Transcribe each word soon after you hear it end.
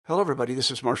Hello, everybody. This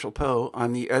is Marshall Poe.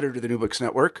 I'm the editor of the New Books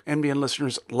Network. NBN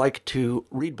listeners like to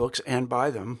read books and buy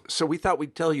them. So we thought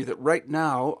we'd tell you that right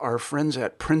now, our friends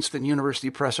at Princeton University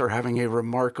Press are having a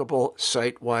remarkable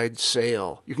site-wide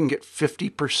sale. You can get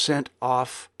 50%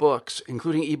 off books,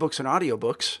 including ebooks and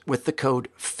audiobooks, with the code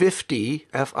 50,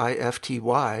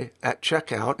 F-I-F-T-Y, at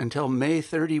checkout until May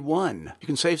 31. You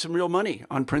can save some real money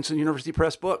on Princeton University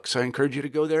Press books. I encourage you to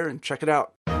go there and check it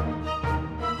out.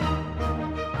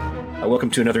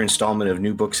 Welcome to another installment of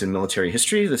New Books in Military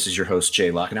History. This is your host, Jay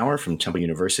Lockenauer from Temple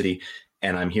University,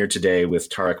 and I'm here today with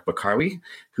Tariq Bokawi,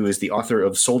 who is the author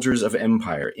of Soldiers of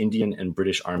Empire, Indian and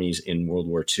British Armies in World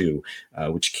War II,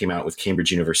 which came out with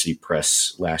Cambridge University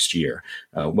Press last year.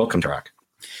 Welcome, Tariq.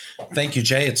 Thank you,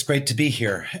 Jay. It's great to be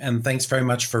here, and thanks very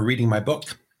much for reading my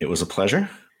book. It was a pleasure.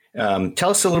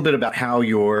 Tell us a little bit about how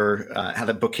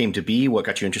that book came to be, what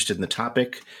got you interested in the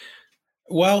topic.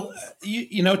 Well,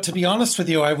 to be honest with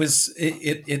you,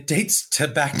 it dates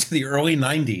back to the early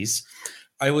 90s.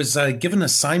 I was given an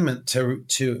assignment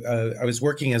I was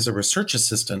working as a research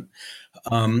assistant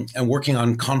and working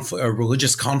on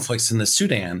religious conflicts in the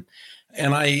Sudan.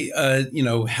 And I,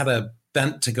 had a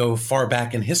bent to go far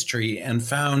back in history and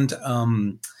found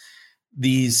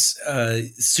these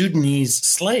Sudanese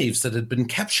slaves that had been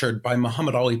captured by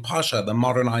Muhammad Ali Pasha, the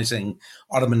modernizing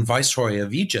Ottoman viceroy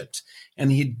of Egypt. And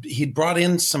he'd brought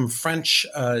in some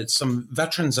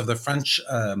veterans of the French,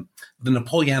 the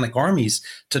Napoleonic armies,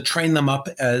 to train them up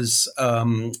as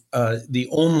the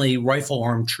only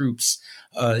rifle-armed troops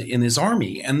in his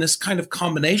army. And this kind of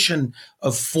combination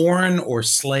of foreign or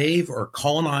slave or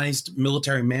colonized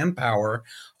military manpower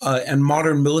and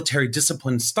modern military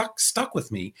discipline stuck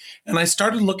with me. And I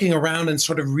started looking around and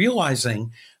sort of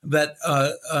realizing that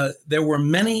there were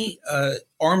many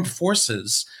armed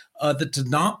forces that did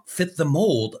not fit the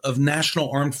mold of national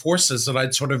armed forces that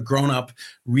I'd sort of grown up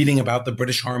reading about: the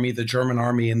British Army, the German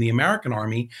Army, and the American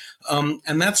Army.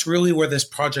 And that's really where this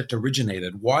project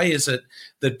originated. Why is it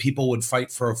that people would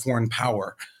fight for a foreign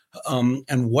power?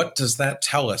 And what does that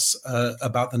tell us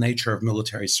about the nature of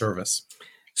military service?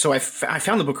 So I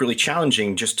found the book really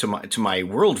challenging just to my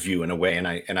worldview in a way,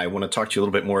 and I want to talk to you a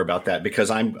little bit more about that, because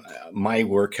my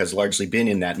work has largely been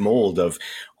in that mold of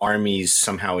armies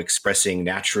somehow expressing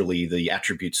naturally the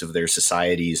attributes of their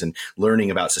societies and learning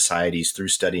about societies through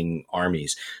studying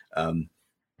armies.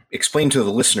 Explain to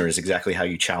the listeners exactly how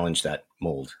you challenge that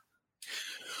mold.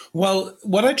 Well,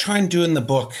 what I try and do in the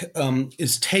book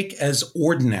is take as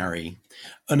ordinary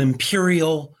an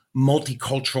imperial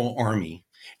multicultural army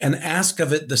and ask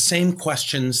of it the same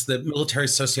questions that military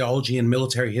sociology and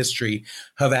military history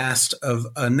have asked of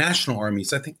national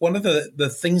armies. I think one of the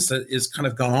things that is kind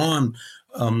of gone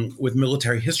on with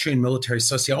military history and military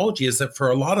sociology is that,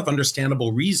 for a lot of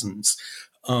understandable reasons,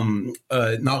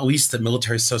 not least that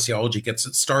military sociology gets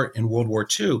its start in World War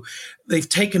II, they've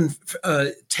taken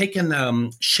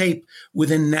shape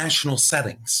within national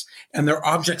settings, and their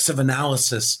objects of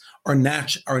analysis are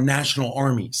national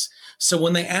armies. So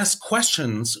when they ask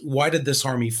questions, why did this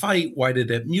army fight? Why did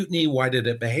it mutiny? Why did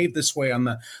it behave this way on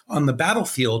the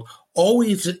battlefield?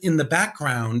 Always in the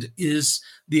background is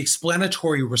the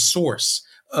explanatory resource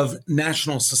of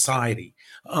national society.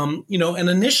 And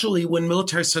initially, when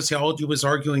military sociology was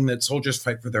arguing that soldiers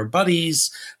fight for their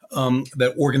buddies,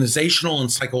 that organizational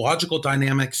and psychological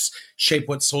dynamics shape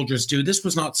what soldiers do, this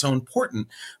was not so important.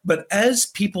 But as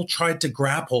people tried to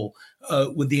grapple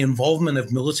with the involvement of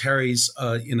militaries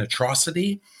in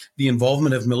atrocity, the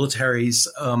involvement of militaries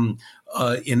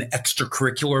in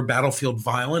extracurricular battlefield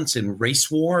violence, in race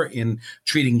war, in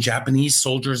treating Japanese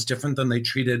soldiers different than they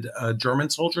treated German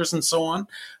soldiers, and so on,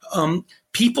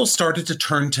 people started to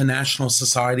turn to national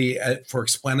society for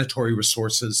explanatory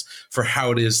resources for how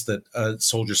it is that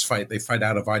soldiers fight. They fight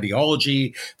out of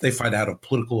ideology, they fight out of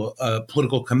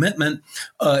political commitment,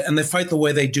 and they fight the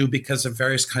way they do because of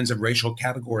various kinds of racial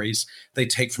categories they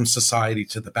take from society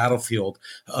to the battlefield.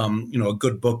 A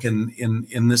good book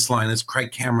in this line is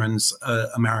Craig Cameron's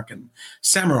American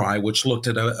Samurai, which looked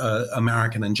at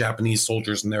American and Japanese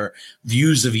soldiers and their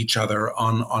views of each other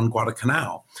on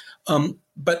Guadalcanal.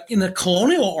 But in a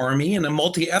colonial army, in a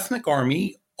multi-ethnic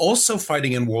army, also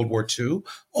fighting in World War II,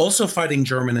 also fighting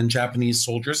German and Japanese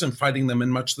soldiers and fighting them in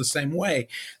much the same way,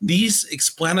 these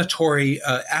explanatory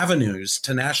avenues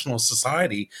to national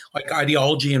society, like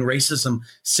ideology and racism,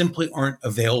 simply aren't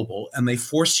available, and they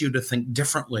force you to think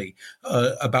differently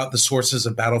about the sources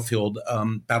of battlefield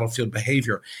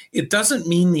behavior. It doesn't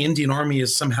mean the Indian Army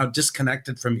is somehow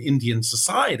disconnected from Indian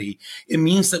society. It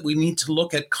means that we need to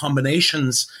look at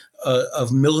combinations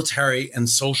of military and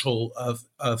social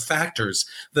factors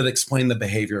that explain the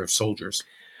behavior of soldiers.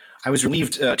 I was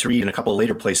relieved to read in a couple of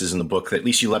later places in the book that at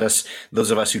least you let us,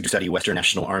 those of us who do study Western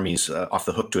national armies, off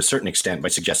the hook to a certain extent by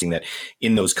suggesting that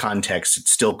in those contexts,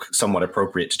 it's still somewhat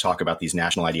appropriate to talk about these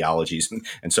national ideologies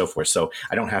and so forth. So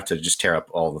I don't have to just tear up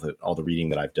all the reading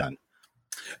that I've done.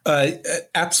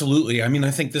 Absolutely. I mean,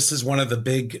 I think this is one of the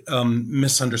big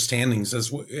misunderstandings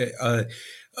of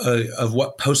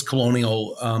what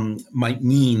post-colonial might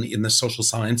mean in the social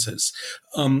sciences.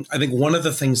 I think one of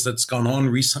the things that's gone on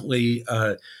recently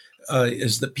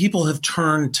is that people have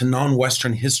turned to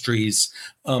non-Western histories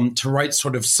to write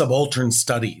sort of subaltern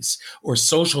studies or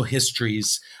social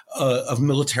histories of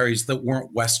militaries that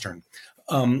weren't Western.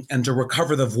 And to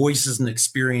recover the voices and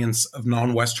experience of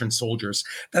non-Western soldiers.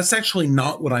 That's actually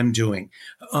not what I'm doing.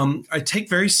 I take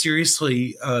very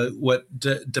seriously what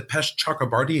Dipesh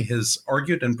Chakrabarty has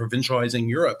argued in Provincializing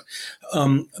Europe,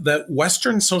 that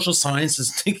Western social science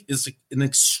is an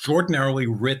extraordinarily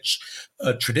rich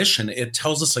tradition. It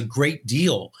tells us a great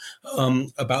deal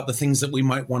about the things that we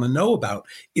might want to know about.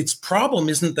 Its problem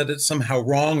isn't that it's somehow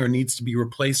wrong or needs to be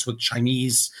replaced with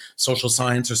Chinese social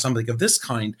science or something of this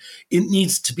kind. It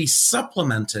needs to be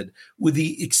supplemented with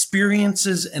the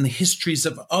experiences and histories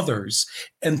of others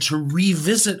and to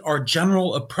revisit our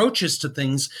general approaches to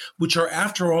things, which are,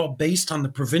 after all, based on the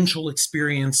provincial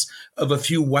experience of a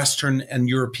few Western and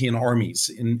European armies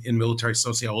in military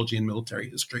sociology and military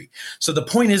history. So the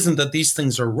point isn't that these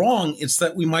things are wrong, it's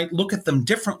that we might look at them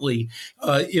differently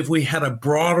if we had a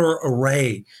broader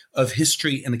array of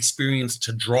history and experience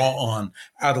to draw on,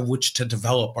 out of which to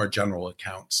develop our general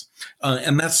accounts.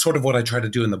 And that's sort of what I try to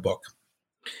do in the book.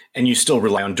 And you still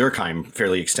rely on Durkheim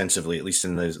fairly extensively, at least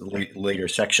in the later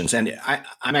sections. And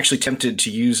I'm actually tempted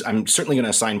to use, I'm certainly going to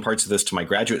assign parts of this to my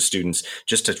graduate students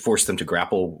just to force them to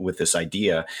grapple with this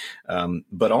idea.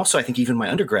 But also, I think even my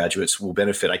undergraduates will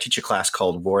benefit. I teach a class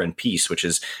called War and Peace, which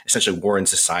is essentially war in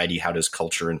society. How does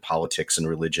culture and politics and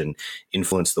religion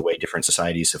influence the way different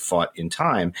societies have fought in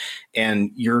time?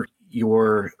 And your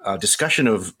discussion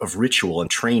of ritual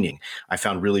and training, I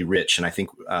found really rich, and I think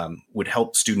would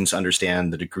help students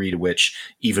understand the degree to which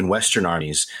even Western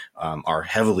armies are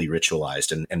heavily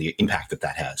rictualized and the impact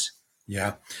that has.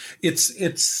 Yeah, it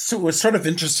was sort of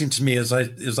interesting to me as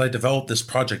I developed this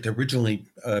project. Originally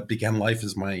began life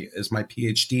as my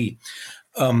PhD.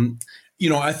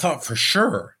 I thought for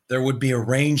sure there would be a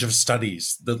range of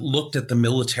studies that looked at the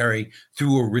military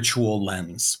through a ritual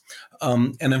lens.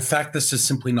 And in fact, this is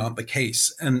simply not the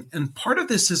case. And part of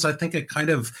this is, I think, a kind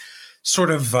of sort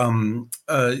of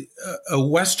a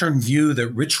Western view that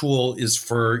ritual is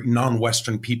for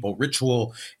non-Western people.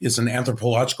 Ritual is an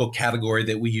anthropological category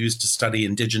that we use to study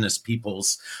indigenous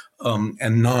peoples,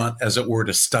 and not, as it were,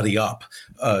 to study up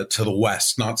to the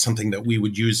West, not something that we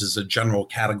would use as a general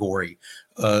category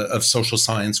of social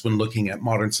science when looking at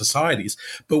modern societies.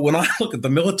 But when I look at the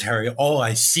military, all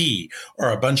I see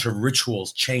are a bunch of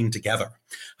rituals chained together.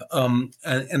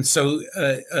 And so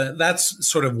that's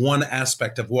sort of one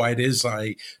aspect of why it is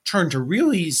I turn to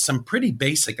really some pretty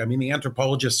basic. I mean, the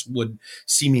anthropologists would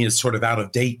see me as sort of out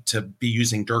of date to be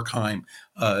using Durkheim,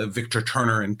 Victor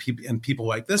Turner, and people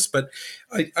like this. But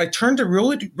I turn to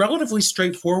really relatively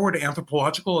straightforward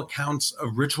anthropological accounts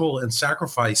of ritual and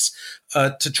sacrifice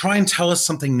to try and tell us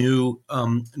something new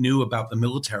about the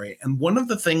military. And one of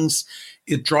the things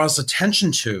it draws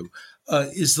attention to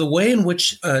is the way in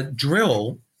which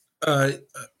drill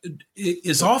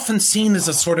is often seen as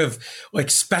a sort of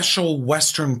like special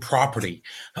Western property,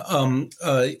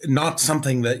 not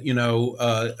something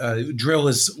that, drill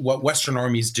is what Western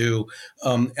armies do.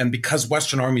 And because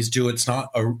Western armies do, it's not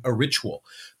a ritual.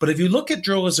 But if you look at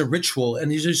drill as a ritual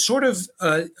and you sort of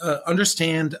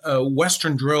understand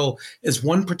Western drill as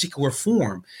one particular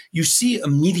form, you see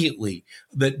immediately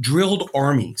that drilled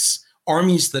armies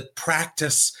that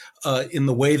practice in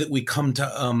the way that we come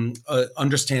to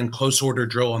understand close order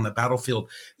drill on the battlefield.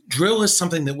 Drill is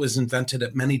something that was invented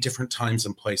at many different times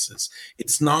and places.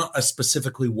 It's not a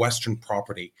specifically Western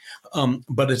property,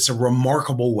 but it's a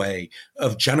remarkable way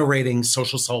of generating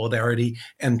social solidarity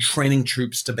and training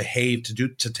troops to behave,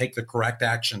 to take the correct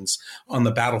actions on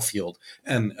the battlefield.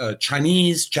 And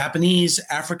Chinese, Japanese,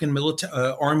 African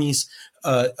armies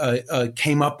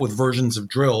came up with versions of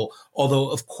drill, although,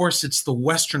 of course, it's the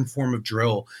Western form of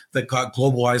drill that got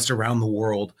globalized around the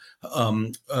world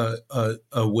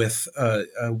with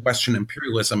Western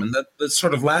imperialism. And the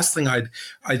sort of last thing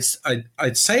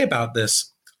I'd say about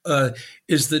this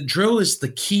is that drill is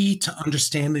the key to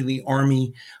understanding the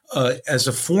army as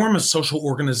a form of social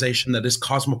organization that is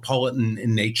cosmopolitan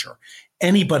in nature.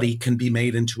 Anybody can be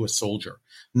made into a soldier,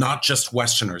 not just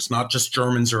Westerners, not just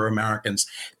Germans or Americans.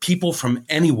 People from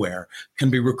anywhere can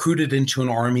be recruited into an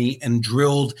army and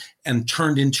drilled and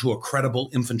turned into a credible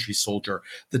infantry soldier.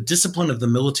 The discipline of the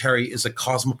military is a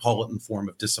cosmopolitan form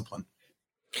of discipline.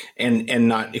 And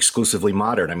not exclusively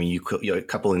modern. I mean, a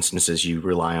couple instances you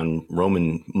rely on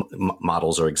Roman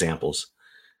models or examples.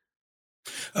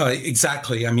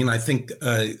 Exactly. I mean, I think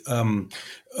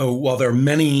while there are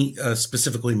many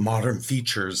specifically modern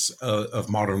features of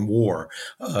modern war,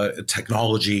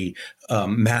 technology,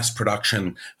 mass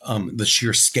production, the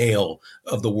sheer scale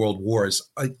of the world wars,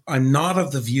 I'm not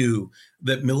of the view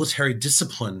that military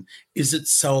discipline is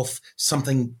itself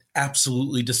something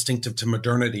absolutely distinctive to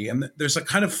modernity. And there's a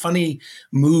kind of funny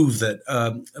move that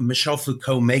Michel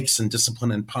Foucault makes in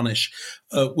Discipline and Punish,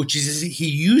 which is he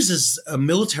uses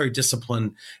military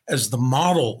discipline as the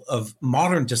model of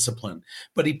modern discipline.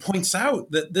 But he points out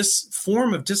that this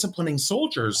form of disciplining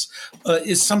soldiers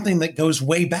is something that goes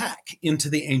way back into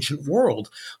the ancient world.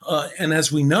 And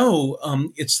as we know,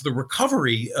 it's the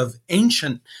recovery of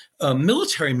ancient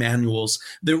military manuals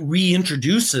that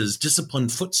reintroduces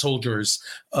disciplined foot soldiers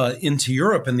into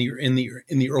Europe in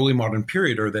the early modern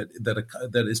period, or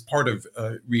that is part of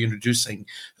reintroducing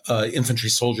infantry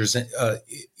soldiers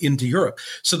into Europe.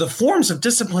 So the forms of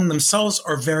discipline themselves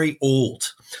are very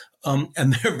old.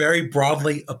 And they're very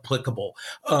broadly applicable.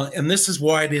 And this is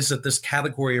why it is that this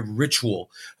category of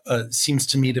ritual seems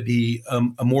to me to be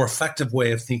a more effective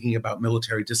way of thinking about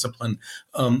military discipline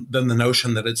than the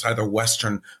notion that it's either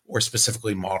Western or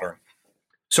specifically modern.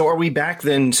 So are we back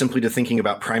then simply to thinking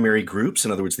about primary groups?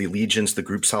 In other words, the allegiance, the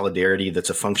group solidarity that's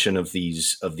a function of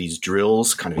these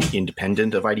drills, kind of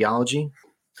independent of ideology?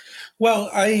 Well,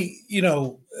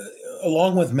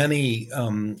 along with many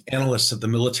analysts of the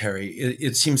military,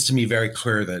 it seems to me very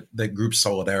clear that group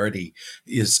solidarity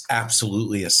is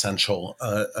absolutely essential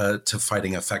to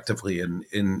fighting effectively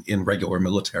in regular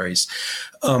militaries.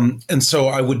 And so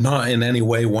I would not in any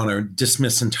way want to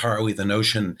dismiss entirely the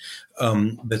notion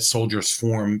that soldiers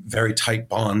form very tight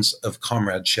bonds of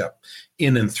comradeship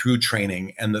in and through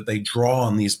training, and that they draw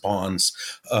on these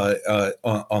bonds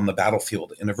on the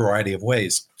battlefield in a variety of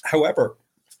ways. However,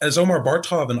 as Omar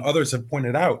Bartov and others have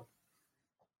pointed out,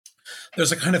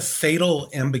 there's a kind of fatal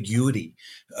ambiguity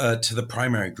to the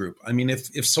primary group. I mean,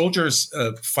 if soldiers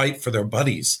fight for their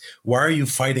buddies, why are you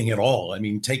fighting at all? I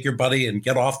mean, take your buddy and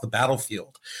get off the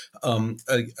battlefield.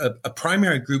 A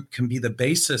primary group can be the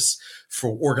basis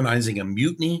for organizing a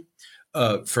mutiny,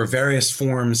 for various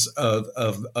forms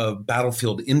of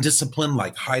battlefield indiscipline,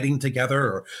 like hiding together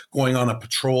or going on a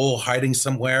patrol, hiding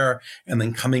somewhere, and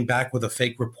then coming back with a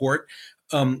fake report.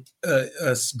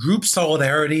 Group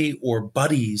solidarity or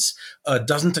buddies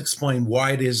doesn't explain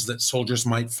why it is that soldiers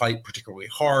might fight particularly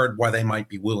hard, why they might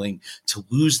be willing to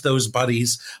lose those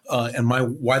buddies, and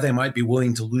why they might be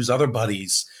willing to lose other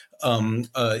buddies in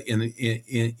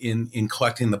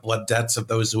collecting the blood debts of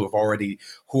those who've already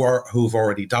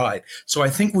died. So I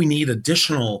think we need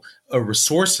additional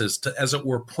resources to, as it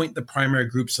were, point the primary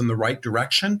groups in the right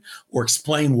direction, or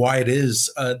explain why it is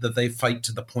that they fight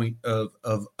to the point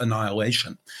of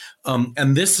annihilation.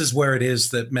 And this is where it is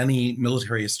that many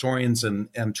military historians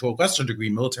and to a lesser degree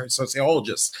military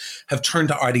sociologists have turned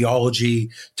to ideology,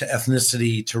 to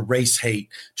ethnicity, to race hate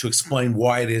to explain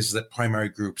why it is that primary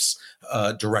groups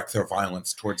direct their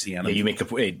violence towards the enemy.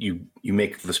 Yeah, you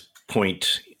make this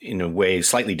point in a way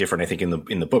slightly different, I think,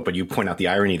 in the book, but you point out the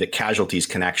irony that casualties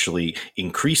can actually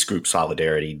increase group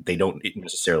solidarity. They don't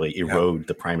necessarily erode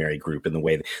the primary group in the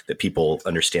way that people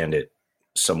understand it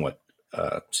somewhat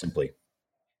simply.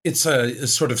 It's a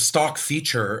sort of stock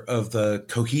feature of the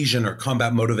cohesion or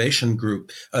combat motivation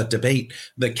group debate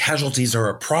that casualties are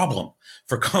a problem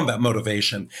for combat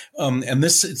motivation. And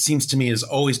this, it seems to me, has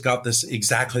always got this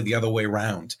exactly the other way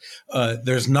around.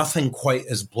 There's nothing quite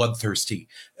as bloodthirsty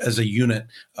as a unit,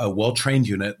 a well-trained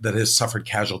unit that has suffered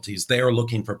casualties. They are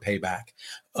looking for payback.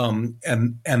 And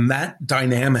that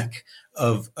dynamic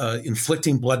of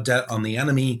inflicting blood debt on the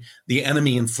enemy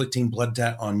inflicting blood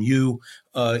debt on you,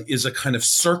 is a kind of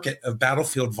circuit of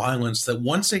battlefield violence that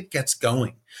once it gets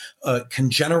going, can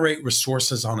generate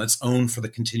resources on its own for the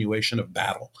continuation of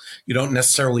battle. You don't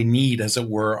necessarily need, as it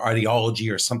were, ideology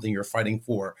or something you're fighting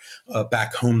for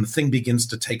back home. The thing begins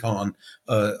to take on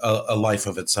a life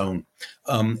of its own.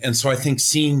 And so I think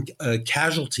seeing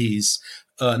casualties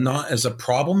not as a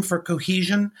problem for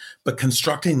cohesion, but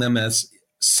constructing them as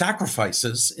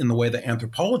sacrifices in the way that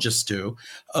anthropologists do,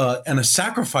 and a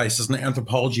sacrifice, as an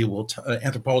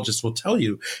anthropologist will tell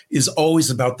you, is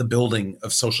always about the building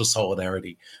of social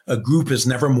solidarity. A group is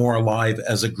never more alive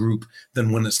as a group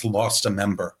than when it's lost a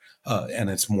member and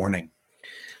it's mourning.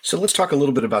 So let's talk a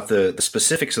little bit about the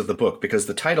specifics of the book, because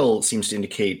the title seems to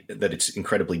indicate that it's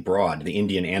incredibly broad, the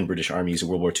Indian and British armies of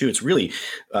World War II. It's really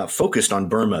focused on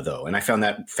Burma, though. And I found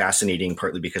that fascinating,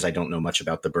 partly because I don't know much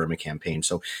about the Burma campaign.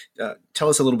 So tell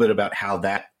us a little bit about how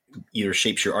that either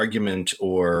shapes your argument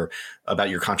or about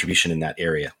your contribution in that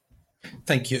area.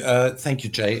 Thank you. Thank you,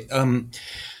 Jay.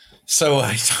 So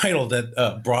I titled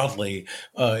it broadly,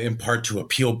 in part to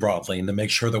appeal broadly and to make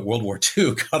sure that World War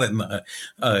II got in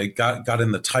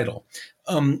the title.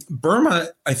 Burma,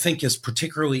 I think, is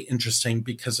particularly interesting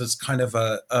because it's kind of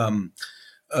a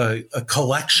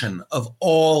collection of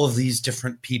all of these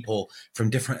different people from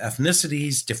different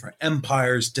ethnicities, different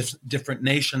empires, different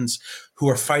nations who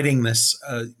are fighting this,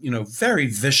 very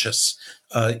vicious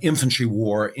infantry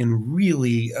war in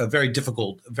really very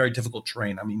difficult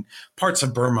terrain. I mean, parts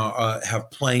of Burma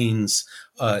have plains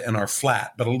and are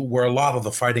flat, but where a lot of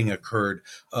the fighting occurred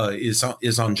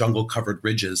is on jungle-covered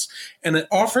ridges. And it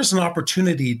offers an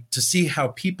opportunity to see how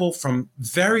people from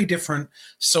very different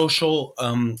social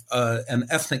and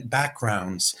ethnic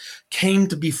backgrounds came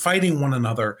to be fighting one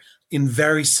another in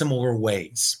very similar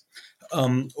ways.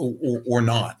 Or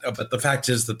not, but the fact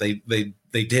is that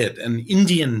they did. And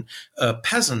Indian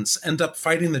peasants end up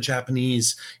fighting the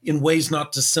Japanese in ways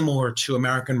not dissimilar to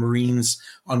American Marines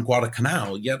on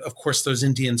Guadalcanal. Yet, of course, those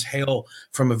Indians hail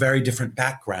from a very different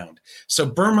background. So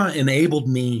Burma enabled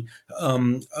me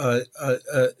to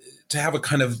have a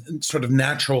kind of sort of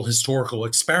natural historical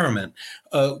experiment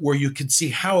where you could see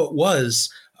how it was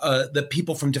that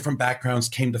people from different backgrounds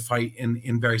came to fight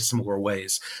in very similar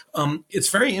ways. It's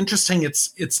very interesting.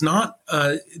 It's not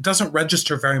it doesn't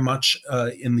register very much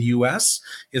in the U.S.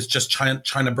 It's just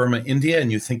China, Burma, India,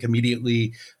 and you think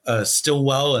immediately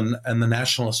Stilwell and the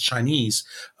nationalist Chinese.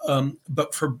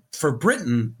 But for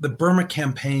Britain, the Burma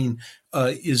campaign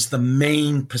is the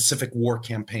main Pacific War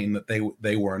campaign that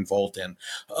they were involved in.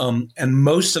 And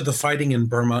most of the fighting in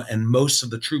Burma and most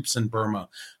of the troops in Burma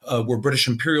were British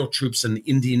Imperial troops and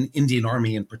Indian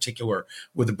Army in particular,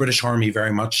 with the British Army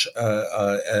very much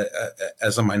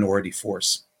as a minority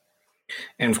force.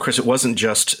 And of course, it wasn't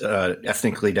just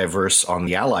ethnically diverse on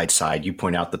the Allied side. You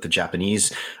point out that the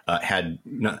Japanese had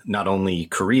not only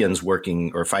Koreans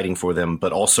working or fighting for them,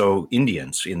 but also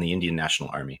Indians in the Indian National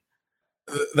Army.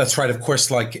 That's right. Of course,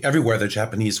 like everywhere the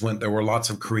Japanese went, there were lots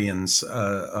of Koreans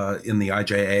in the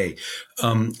IJA.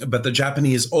 But the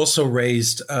Japanese also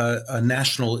raised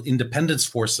national independence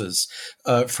forces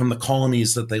from the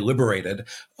colonies that they liberated.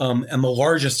 And the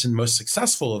largest and most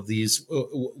successful of these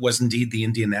was indeed the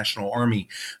Indian National Army,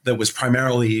 that was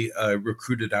primarily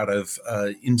recruited out of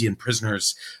Indian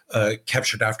prisoners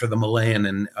captured after the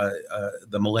Malayan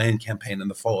campaign in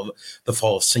the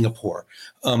fall of Singapore.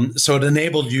 So it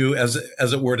enabled you,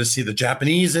 as it were, to see the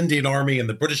Japanese Indian Army and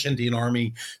the British Indian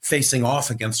Army facing off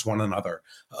against one another.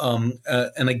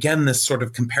 And again, this sort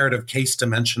of comparative case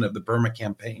dimension of the Burma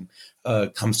campaign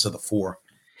comes to the fore.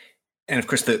 And of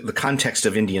course, the context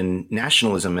of Indian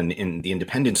nationalism and in the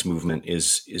independence movement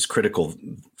is critical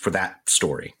for that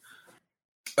story.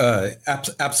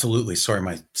 Absolutely. Sorry,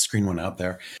 my screen went out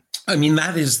there. I mean,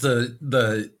 that is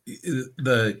the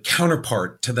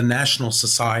counterpart to the National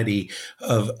Society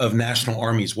of National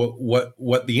Armies.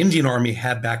 What the Indian Army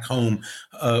had back home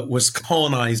was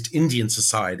colonized Indian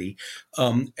Society.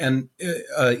 And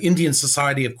Indian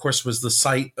Society, of course, was the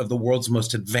site of the world's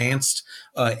most advanced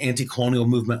anti-colonial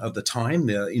movement of the time,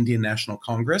 the Indian National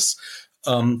Congress.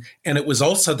 And it was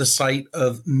also the site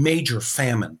of major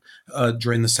famine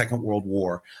during the Second World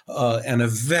War, and a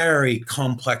very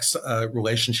complex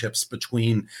relationships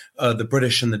between the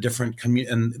British and the different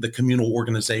and the communal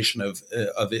organization of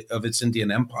its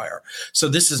Indian Empire. So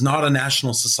this is not a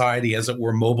national society, as it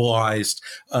were, mobilized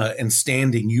and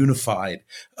standing unified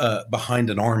behind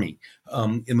an army.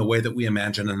 In the way that we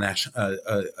imagine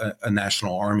a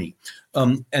national army.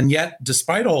 And yet,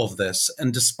 despite all of this,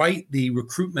 and despite the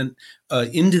recruitment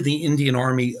into the Indian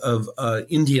Army of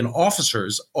Indian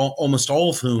officers, almost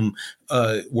all of whom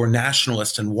were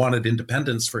nationalists and wanted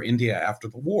independence for India after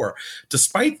the war,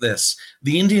 despite this,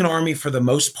 the Indian Army, for the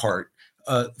most part,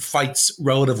 fights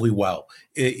relatively well.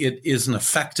 It is an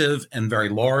effective and very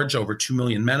large, over 2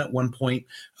 million men at one point,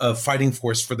 fighting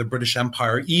force for the British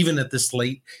Empire, even at this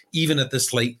late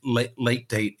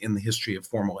date in the history of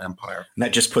formal empire. And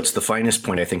that just puts the finest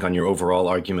point, I think, on your overall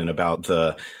argument about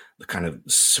the kind of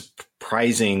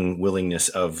surprising willingness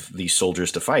of these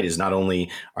soldiers to fight. Is not only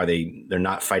are they're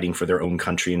not fighting for their own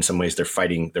country, in some ways they're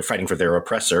fighting for their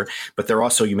oppressor, but they're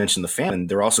also, you mentioned the famine,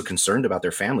 they're also concerned about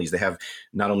their families. They have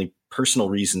not only personal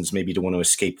reasons maybe to want to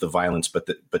escape the violence, but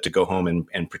to go home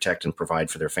and protect and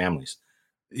provide for their families.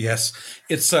 Yes,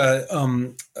 it's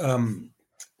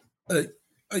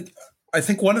I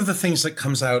think one of the things that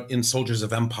comes out in Soldiers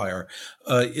of Empire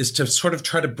is to sort of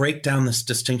try to break down this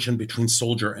distinction between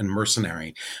soldier and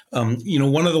mercenary.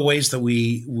 One of the ways that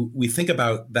we think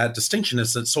about that distinction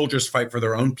is that soldiers fight for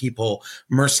their own people,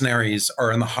 mercenaries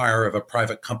are in the hire of a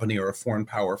private company or a foreign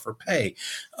power for pay.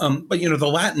 But the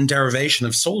Latin derivation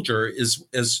of soldier is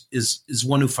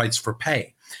one who fights for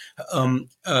pay. And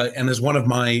as one of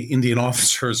my Indian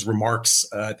officers remarks,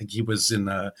 I think he was in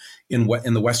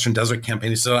the Western Desert Campaign,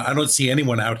 he said, "I don't see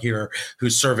anyone out here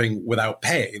who's serving without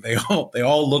pay. They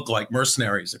all look like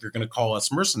mercenaries. If you're going to call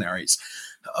us mercenaries."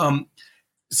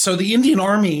 So the Indian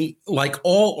Army, like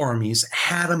all armies,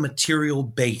 had a material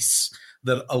base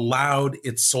that allowed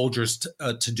its soldiers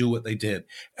to do what they did.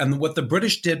 And what the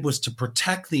British did was to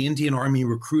protect the Indian Army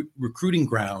recruiting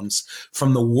grounds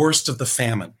from the worst of the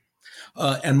famine.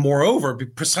 And moreover,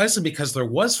 precisely because there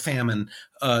was famine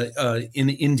in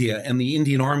India and the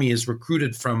Indian Army is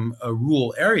recruited from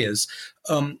rural areas,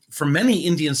 for many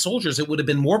Indian soldiers, it would have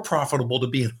been more profitable to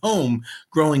be at home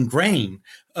growing grain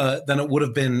than it would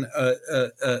have been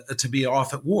to be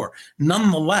off at war.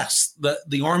 Nonetheless,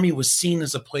 the army was seen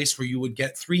as a place where you would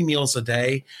get 3 meals a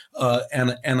day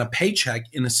and a paycheck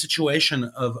in a situation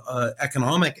of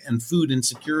economic and food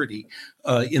insecurity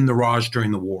in the Raj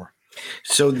during the war.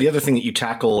 So the other thing that you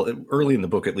tackle early in the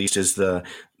book, at least, is the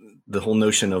whole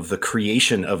notion of the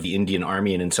creation of the Indian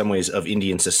Army and in some ways of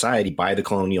Indian society by the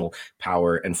colonial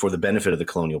power and for the benefit of the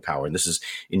colonial power. And this is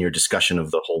in your discussion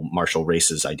of the whole martial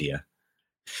races idea.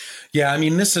 Yeah, I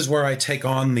mean, this is where I take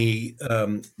on the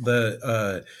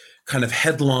kind of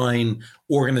headline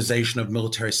organization of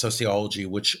military sociology,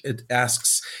 which it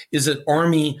asks, is it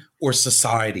army or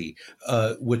society,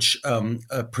 which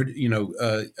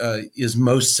is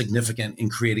most significant in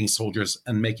creating soldiers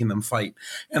and making them fight?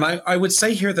 And I would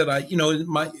say here that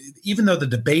even though the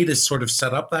debate is sort of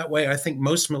set up that way, I think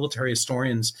most military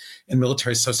historians and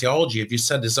military sociology, if you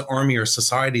said is it army or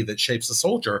society that shapes the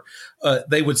soldier,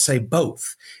 they would say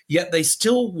both. Yet they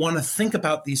still want to think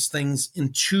about these things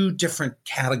in 2 different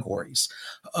categories.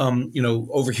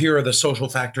 Over here are the social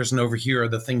factors, and over here are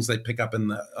the things they pick up in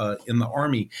the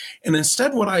army. And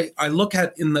instead, what I look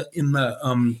at in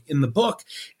the book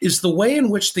is the way in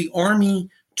which the army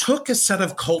took a set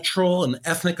of cultural and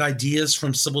ethnic ideas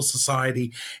from civil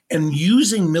society and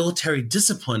using military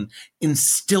discipline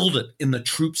instilled it in the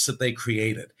troops that they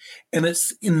created. And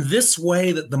it's in this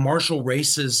way that the martial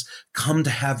races come to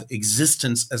have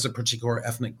existence as a particular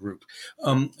ethnic group.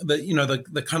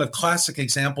 The kind of classic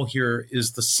example here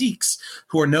is the Sikhs,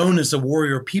 who are known as a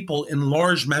warrior people in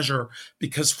large measure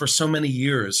because for so many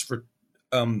years, for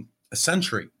a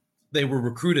century, they were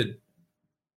recruited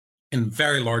in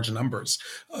very large numbers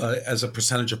as a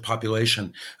percentage of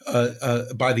population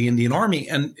by the Indian Army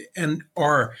and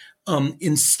are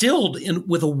instilled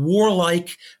with a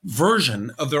warlike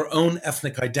version of their own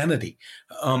ethnic identity.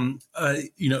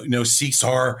 Sikhs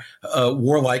are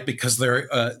warlike because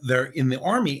they're in the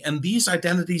army, and these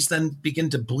identities then begin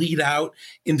to bleed out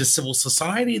into civil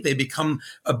society. They become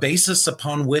a basis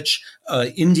upon which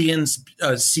Indians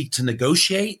seek to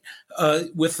negotiate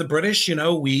with the British.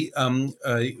 We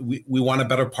want a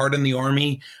better part in the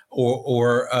army,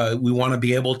 or we want to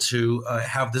be able to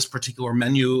have this particular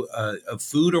menu of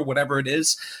food or whatever it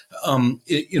is,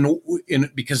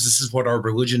 because this is what our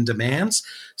religion demands.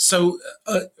 So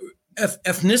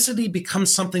ethnicity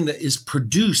becomes something that is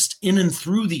produced in and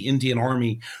through the Indian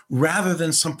Army rather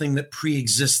than something that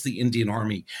pre-exists the Indian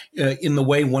Army in the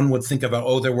way one would think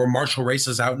about, there were martial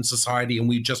races out in society and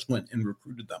we just went and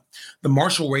recruited them. The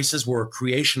martial races were a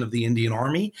creation of the Indian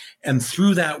Army, and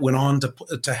through that went on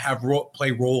to have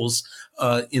play roles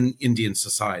in Indian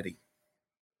society.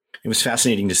 It was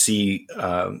fascinating to see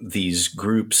these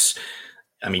groups.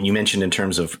 I mean, you mentioned in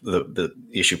terms of the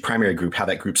issue primary group, how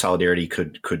that group solidarity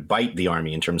could bite the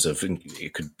army in terms of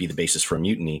it could be the basis for a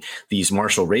mutiny. These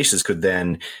martial races could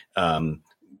then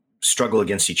struggle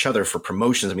against each other for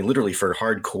promotions. I mean, literally for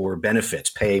hardcore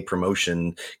benefits, pay,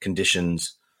 promotion,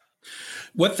 conditions.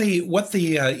 What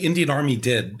the Indian Army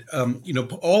did,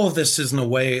 all of this is in a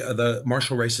way the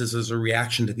martial races as a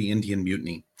reaction to the Indian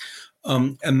Mutiny.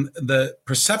 And the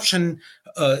perception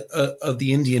of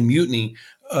the Indian Mutiny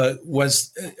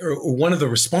was one of the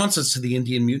responses to the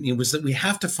Indian Mutiny was that we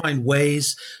have to find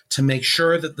ways to make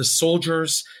sure that the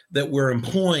soldiers that we're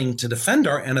employing to defend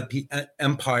our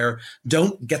empire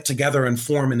don't get together and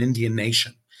form an Indian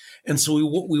nation. And so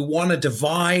we want to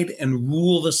divide and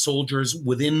rule the soldiers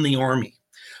within the army.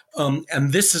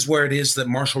 And this is where it is that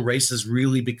martial races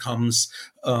really becomes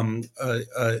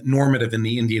normative in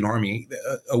the Indian Army,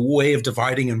 a way of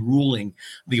dividing and ruling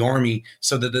the army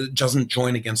so that it doesn't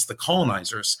join against the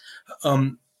colonizers.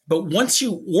 But once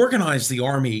you organize the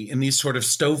army in these sort of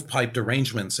stovepiped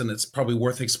arrangements, and it's probably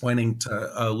worth explaining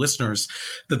to listeners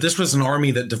that this was an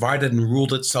army that divided and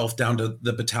ruled itself down to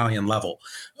the battalion level.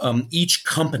 Each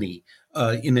company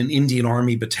in an Indian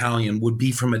Army battalion would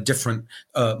be from a different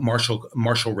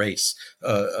martial race,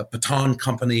 a Pathan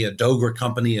company, a Dogra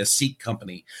company, a Sikh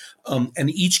company. And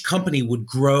each company would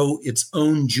grow its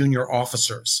own junior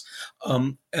officers.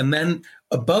 And then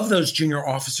above those junior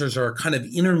officers are a kind of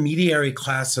intermediary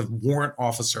class of warrant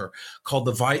officer called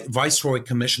the Viceroy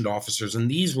Commissioned Officers. And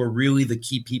these were really the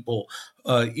key people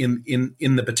in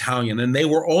the battalion. And they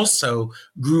were also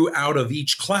grew out of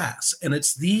each class. And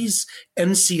it's these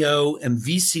NCO and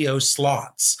VCO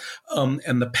slots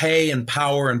and the pay and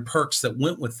power and perks that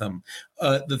went with them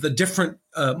that the different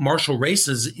martial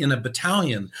races in a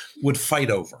battalion would fight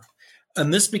over.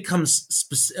 And this becomes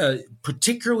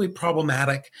particularly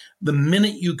problematic the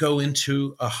minute you go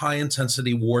into a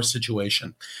high-intensity war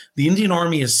situation. The Indian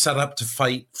Army is set up to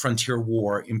fight frontier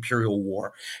war, imperial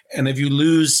war. And if you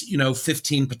lose,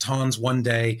 15 Pathans one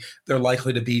day, there are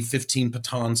likely to be 15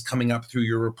 Pathans coming up through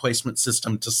your replacement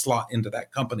system to slot into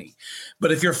that company.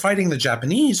 But if you're fighting the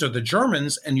Japanese or the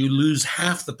Germans and you lose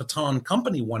half the Pathan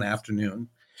company one afternoon,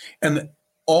 and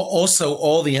also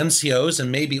all the NCOs and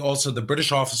maybe also the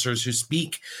British officers who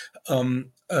speak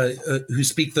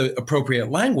the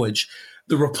appropriate language,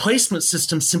 the replacement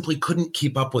system simply couldn't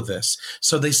keep up with this.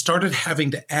 So they started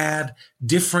having to add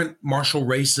different martial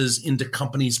races into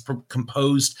companies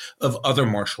composed of other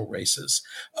martial races.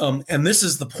 And this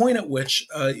is the point at which,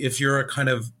 if you're a kind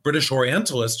of British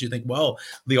Orientalist, you think, well,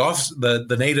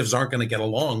 the natives aren't going to get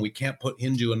along. We can't put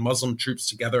Hindu and Muslim troops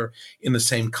together in the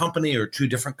same company, or two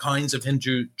different kinds of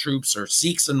Hindu troops, or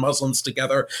Sikhs and Muslims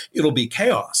together. It'll be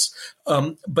chaos.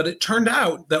 But it turned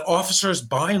out that officers,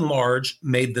 by and large,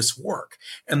 made this work.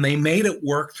 And they made it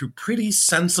work through pretty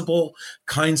sensible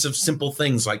kinds of simple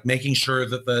things, like making sure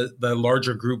that the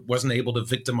larger group wasn't able to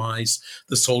victimize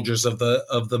the soldiers of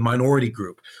the minority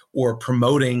group, or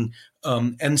promoting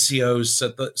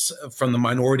NCOs from the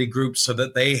minority group so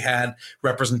that they had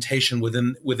representation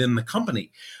within the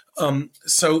company.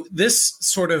 So this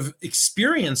sort of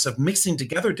experience of mixing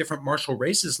together different martial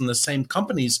races in the same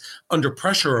companies under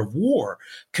pressure of war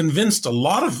convinced a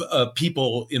lot of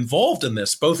people involved in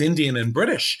this, both Indian and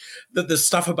British, that this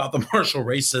stuff about the martial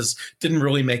races didn't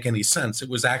really make any sense. It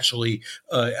was actually,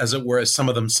 as it were, as some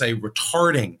of them say,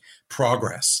 retarding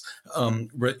progress,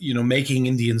 making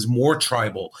Indians more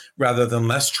tribal rather than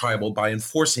less tribal by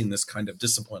enforcing this kind of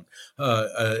discipline,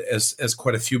 as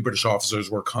quite a few British officers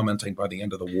were commenting by the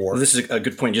end of the war. Well, this is a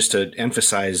good point just to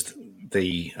emphasize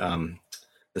the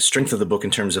strength of the book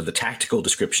in terms of the tactical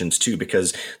descriptions too,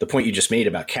 because the point you just made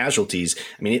about casualties,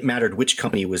 I mean, it mattered which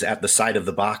company was at the side of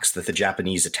the box that the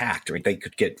Japanese attacked, right? They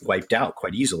could get wiped out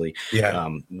quite easily,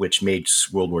 which made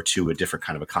World War II a different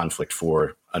kind of a conflict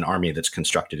for an army that's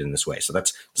constructed in this way. So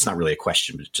that's not really a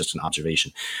question, but it's just an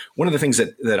observation. One of the things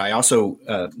that I also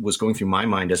was going through my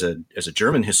mind as a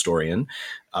German historian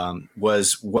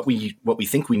was what we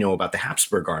think we know about the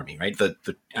Habsburg army, right?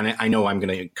 And I know I'm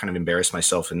going to kind of embarrass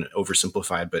myself and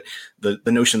oversimplify it, but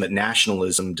the notion that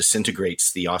nationalism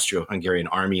disintegrates the Austro-Hungarian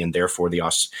army and therefore the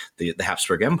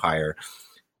Habsburg Empire.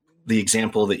 The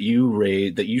example that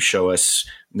you show us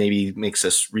maybe makes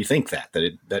us rethink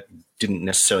that didn't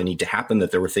necessarily need to happen, that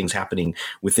there were things happening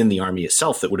within the army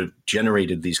itself that would have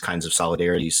generated these kinds of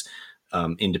solidarities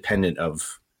independent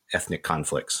of ethnic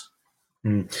conflicts.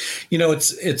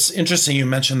 It's interesting you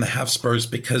mentioned the Habsburgs,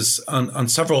 because on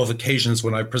several of occasions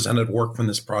when I presented work from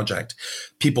this project,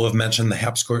 people have mentioned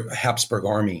the Habsburg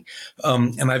army.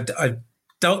 And I've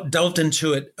delved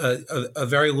into it a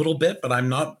very little bit, but I'm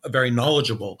not very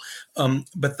knowledgeable.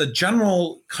 But the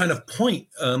general kind of point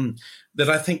that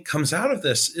I think comes out of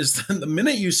this is that the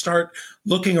minute you start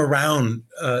looking around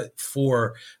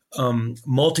for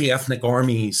multi-ethnic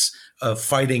armies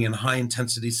fighting in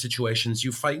high-intensity situations,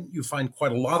 you find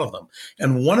quite a lot of them.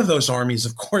 And one of those armies,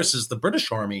 of course, is the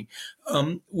British Army,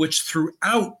 which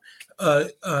throughout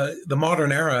the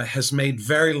modern era has made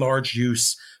very large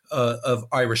use of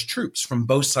Irish troops from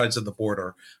both sides of the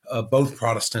border, both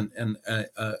Protestant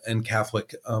and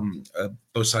Catholic,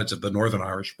 both sides of the Northern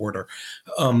Irish border.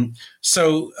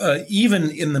 So even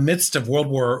in the midst of World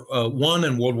War I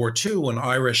and World War II, when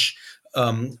Irish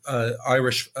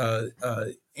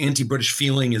anti-British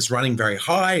feeling is running very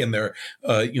high, and there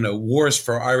are wars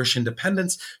for Irish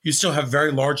independence, you still have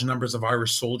very large numbers of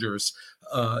Irish soldiers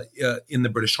in the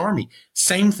British Army.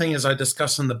 Same thing as I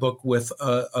discuss in the book with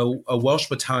a Welsh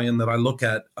battalion that I look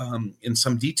at in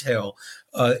some detail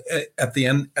at the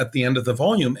end of the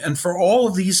volume. And for all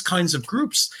of these kinds of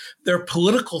groups, their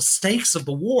political stakes of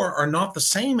the war are not the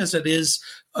same as it is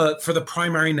for the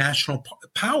primary national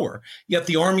power, yet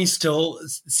the army still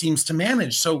seems to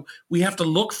manage. So we have to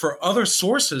look for other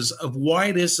sources of why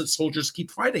it is that soldiers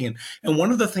keep fighting. And one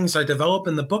of the things I develop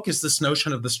in the book is this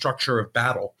notion of the structure of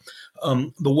battle,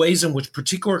 the ways in which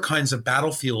particular kinds of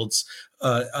battlefields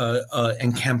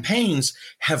and campaigns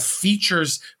have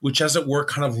features which, as it were,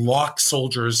 kind of lock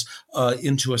soldiers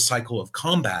into a cycle of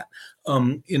combat.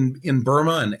 In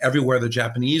Burma and everywhere the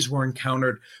Japanese were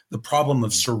encountered, the problem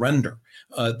of surrender.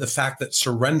 The fact that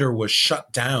surrender was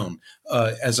shut down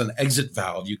as an exit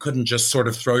valve. You couldn't just sort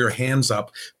of throw your hands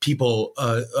up. People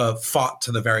fought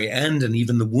to the very end, and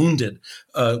even the wounded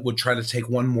would try to take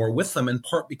one more with them, in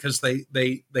part because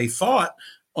they thought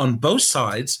on both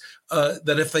sides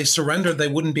that if they surrendered, they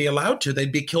wouldn't be allowed to.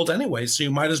 They'd be killed anyway, so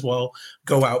you might as well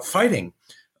go out fighting.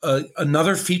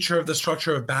 Another feature of the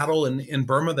structure of battle in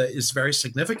Burma that is very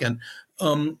significant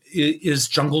is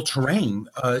jungle terrain.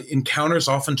 Encounters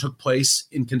often took place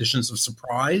in conditions of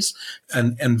surprise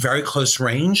and very close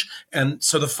range. And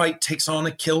so the fight takes on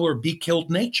a kill or be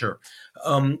killed nature.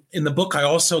 In the book, I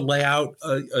also lay out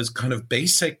as kind of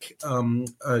basic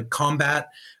combat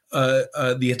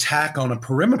the attack on a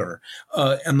perimeter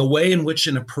and the way in which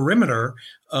in a perimeter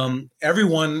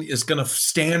everyone is going to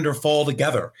stand or fall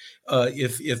together.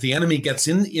 If the enemy gets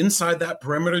inside that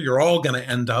perimeter, you're all going to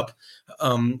end up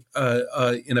in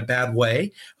a bad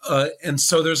way. And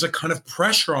so there's a kind of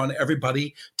pressure on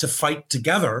everybody to fight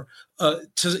together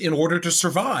in order to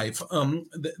survive.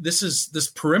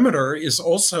 This perimeter is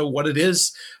also what it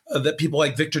is that people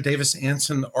like Victor Davis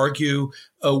Anson argue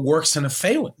works in a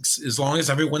phalanx. As long as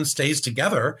everyone stays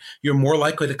together, you're more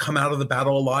likely to come out of the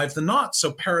battle alive than not.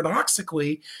 So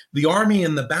paradoxically, the army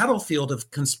and the battlefield have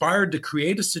conspired to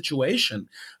create a situation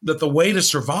that the way to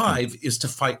survive is to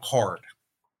fight hard.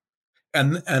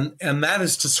 And that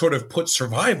is to sort of put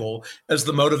survival as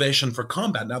the motivation for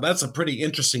combat. Now, that's a pretty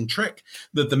interesting trick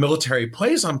that the military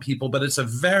plays on people, but it's a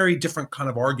very different kind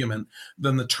of argument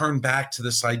than the turn back to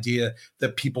this idea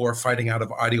that people are fighting out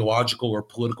of ideological or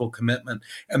political commitment,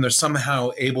 and they're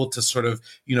somehow able to sort of,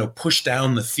 push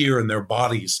down the fear in their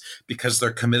bodies because they're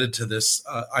committed to this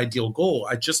ideal goal.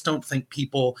 I just don't think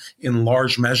people in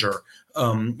large measure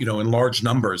in large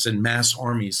numbers, in mass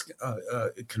armies,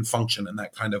 can function in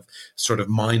that kind of sort of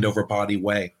mind over body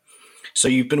way. So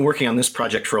you've been working on this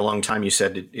project for a long time. You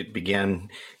said it began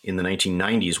in the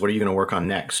 1990s. What are you going to work on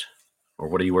next? Or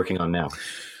what are you working on now?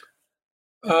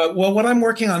 Well, what I'm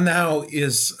working on now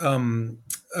is,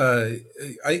 I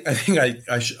think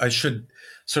I should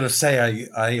sort of say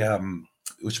I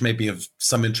which may be of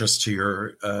some interest to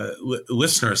your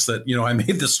listeners, that, I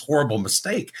made this horrible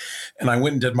mistake. And I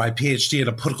went and did my PhD at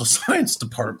a political science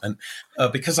department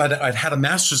because I'd had a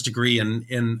master's degree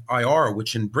in IR,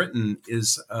 which in Britain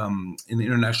is, in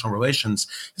international relations,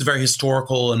 is very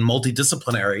historical and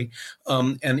multidisciplinary.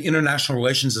 And international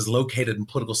relations is located in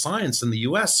political science in the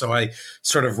US. So I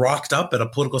sort of rocked up at a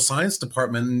political science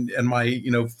department, and my,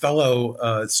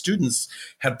 fellow students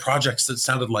had projects that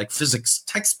sounded like physics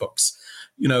textbooks.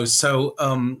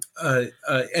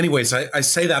 Anyways, I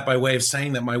say that by way of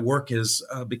saying that my work is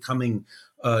becoming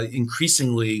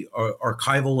increasingly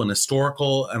archival and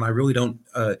historical, and I really don't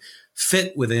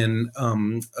fit within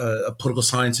a political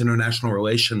science, international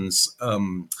relations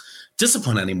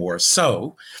discipline anymore.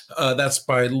 So that's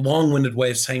by long-winded way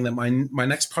of saying that my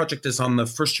next project is on the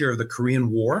first year of the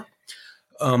Korean War.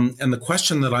 And the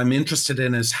question that I'm interested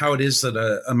in is how it is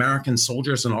that American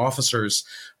soldiers and officers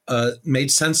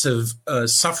made sense of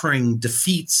suffering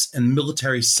defeats and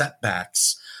military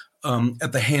setbacks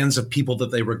at the hands of people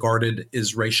that they regarded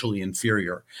as racially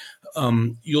inferior.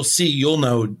 You'll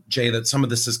know, Jay, that some of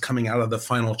this is coming out of the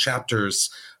final chapters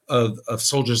of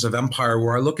Soldiers of Empire,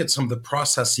 where I look at some of the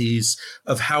processes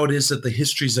of how it is that the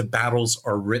histories of battles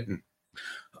are written.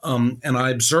 And I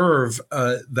observe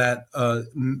that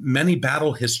many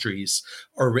battle histories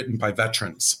are written by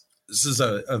veterans. This is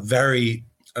a very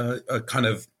kind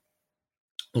of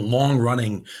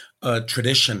long-running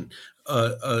tradition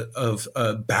of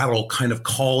battle kind of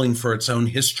calling for its own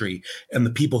history, and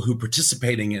the people who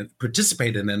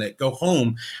participated in it go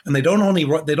home, and they don't only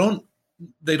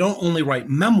write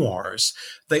memoirs,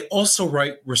 they also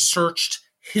write researched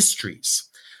histories.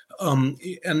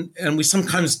 And we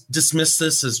sometimes dismiss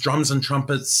this as drums and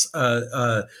trumpets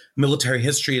military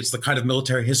history. It's the kind of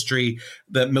military history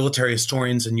that military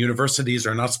historians and universities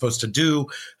are not supposed to do.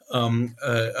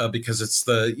 because it's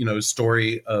the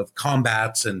story of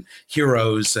combats and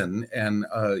heroes and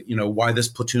why this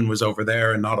platoon was over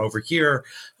there and not over here.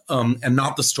 And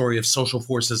not the story of social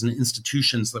forces and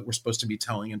institutions that we're supposed to be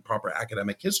telling in proper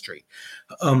academic history.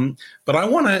 But I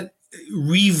want to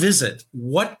revisit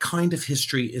what kind of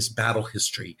history is battle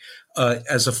history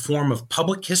as a form of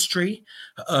public history,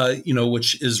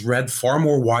 which is read far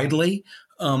more widely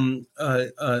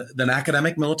than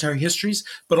academic military histories,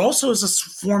 but also as a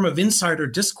form of insider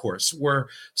discourse where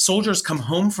soldiers come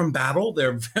home from battle.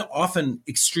 They're often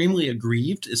extremely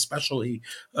aggrieved, especially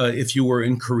if you were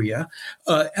in Korea.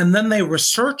 And then they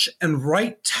research and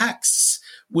write texts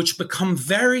which become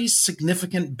very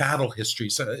significant battle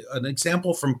histories. An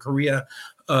example from Korea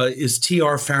is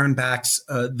T.R. Fehrenbach's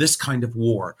This Kind of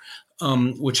War,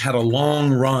 which had a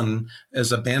long run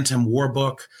as a Bantam war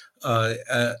book,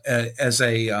 as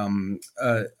a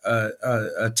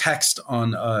text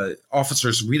on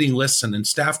officers' reading lists and in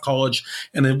staff college.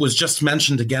 And it was just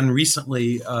mentioned again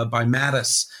recently by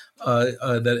Mattis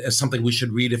that as something we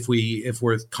should read if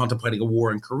we're contemplating a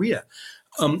war in Korea.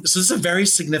 So this is a very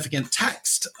significant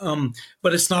text,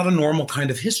 but it's not a normal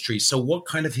kind of history. So what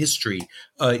kind of history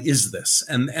is this?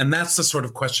 And that's the sort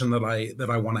of question that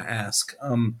I want to ask.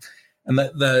 And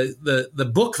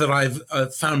the book that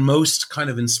I've found most kind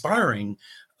of inspiring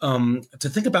to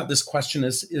think about this question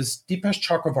is Dipesh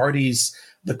Chakravarty's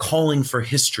The Calling for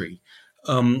History,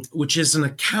 which is an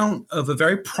account of a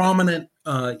very prominent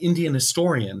Indian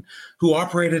historian who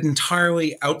operated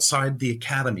entirely outside the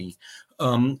academy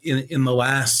in the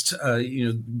last,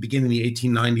 beginning the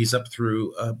 1890s up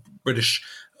through British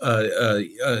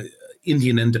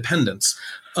Indian independence.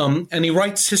 And he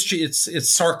writes history. It's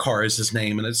Sarkar is his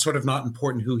name, and it's sort of not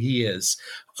important who he is.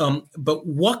 But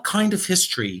what kind of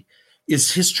history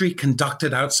is history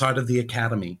conducted outside of the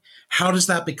academy? How does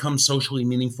that become socially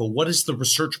meaningful? What is the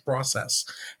research process?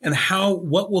 And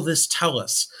what will this tell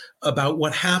us about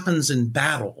what happens in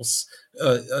battles,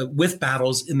 with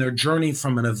battles in their journey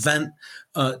from an event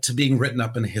to being written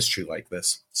up in a history like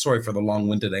this? Sorry for the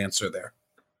long-winded answer there.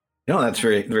 No, that's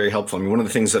very, very helpful. I mean, one of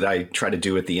the things that I try to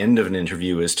do at the end of an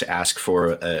interview is to ask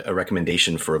for a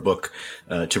recommendation for a book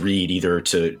to read, either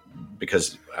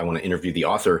because I want to interview the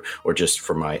author or just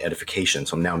for my edification.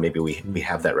 So now maybe we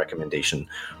have that recommendation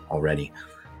already.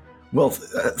 Well,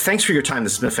 thanks for your time.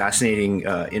 This has been a fascinating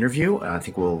interview. I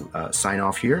think we'll sign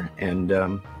off here. And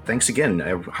thanks again.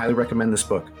 I highly recommend this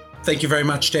book. Thank you very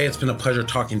much, Jay. It's been a pleasure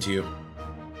talking to you.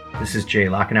 This is Jay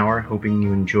Lachenauer, hoping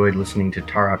you enjoyed listening to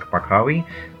Tarak Barkawi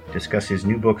discuss his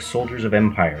new book, Soldiers of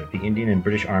Empire, the Indian and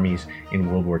British Armies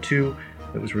in World War II,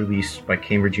 that was released by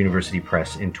Cambridge University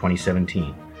Press in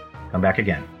 2017. Come back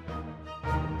again.